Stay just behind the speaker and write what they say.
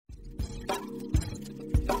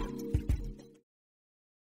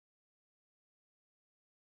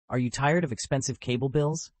Are you tired of expensive cable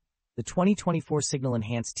bills? The 2024 Signal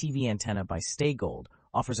Enhanced TV antenna by StayGold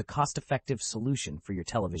offers a cost-effective solution for your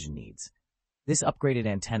television needs. This upgraded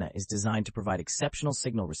antenna is designed to provide exceptional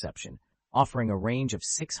signal reception, offering a range of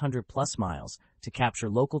 600-plus miles to capture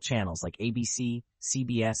local channels like ABC,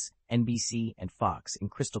 CBS, NBC, and Fox in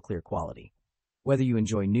crystal-clear quality. Whether you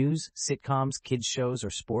enjoy news, sitcoms, kids shows, or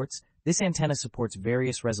sports, this antenna supports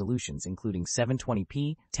various resolutions including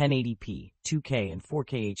 720p, 1080p, 2K, and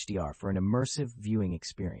 4K HDR for an immersive viewing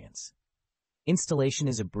experience. Installation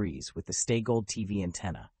is a breeze with the StayGold TV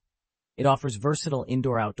antenna. It offers versatile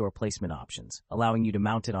indoor-outdoor placement options, allowing you to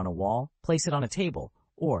mount it on a wall, place it on a table,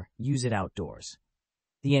 or use it outdoors.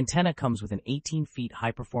 The antenna comes with an 18-feet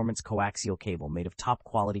high-performance coaxial cable made of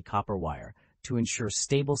top-quality copper wire to ensure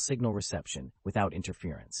stable signal reception without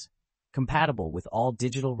interference. Compatible with all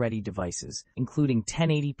digital-ready devices, including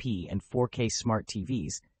 1080p and 4K smart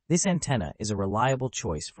TVs, this antenna is a reliable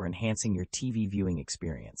choice for enhancing your TV viewing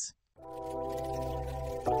experience.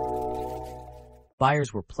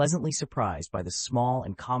 Buyers were pleasantly surprised by the small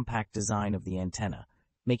and compact design of the antenna,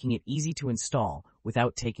 making it easy to install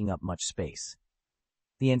without taking up much space.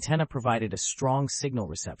 The antenna provided a strong signal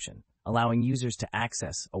reception, allowing users to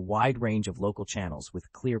access a wide range of local channels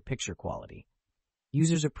with clear picture quality.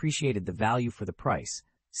 Users appreciated the value for the price,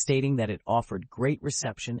 stating that it offered great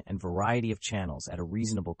reception and variety of channels at a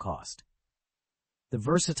reasonable cost. The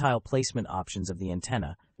versatile placement options of the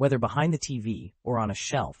antenna, whether behind the TV or on a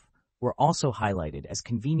shelf, were also highlighted as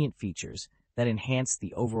convenient features that enhanced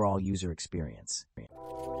the overall user experience.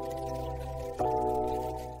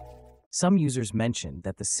 Some users mentioned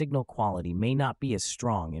that the signal quality may not be as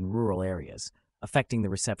strong in rural areas, affecting the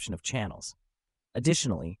reception of channels.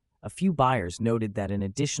 Additionally, a few buyers noted that an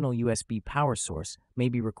additional USB power source may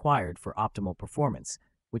be required for optimal performance,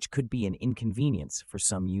 which could be an inconvenience for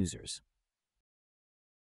some users.